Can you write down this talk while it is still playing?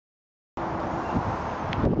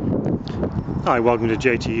Hi, welcome to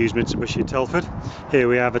Hughes Mitsubishi Telford. Here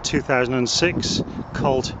we have a 2006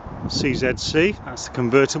 Colt CZC. That's the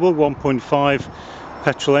convertible 1.5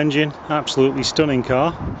 petrol engine. Absolutely stunning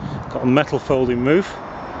car. Got a metal folding roof.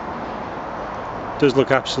 Does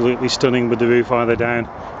look absolutely stunning with the roof either down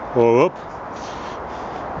or up.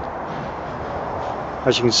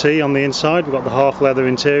 As you can see on the inside, we've got the half leather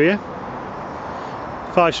interior,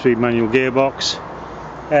 5-speed manual gearbox,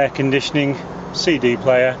 air conditioning, CD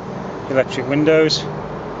player, electric windows.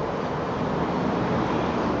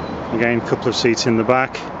 Again, a couple of seats in the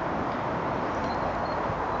back.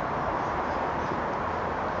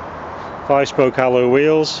 5-spoke alloy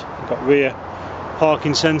wheels. We've got rear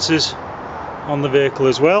parking sensors on the vehicle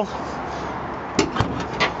as well.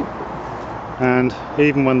 And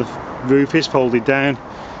even when the roof is folded down,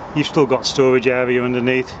 you've still got storage area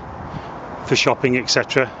underneath for shopping,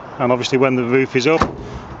 etc. And obviously when the roof is up,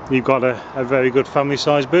 you've got a very good family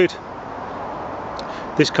size boot.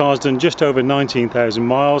 This car's done just over 19,000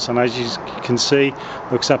 miles, and as you can see,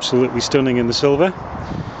 looks absolutely stunning in the silver.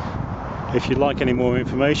 If you'd like any more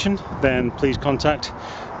information, then please contact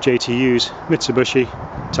Hughes Mitsubishi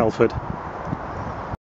Telford.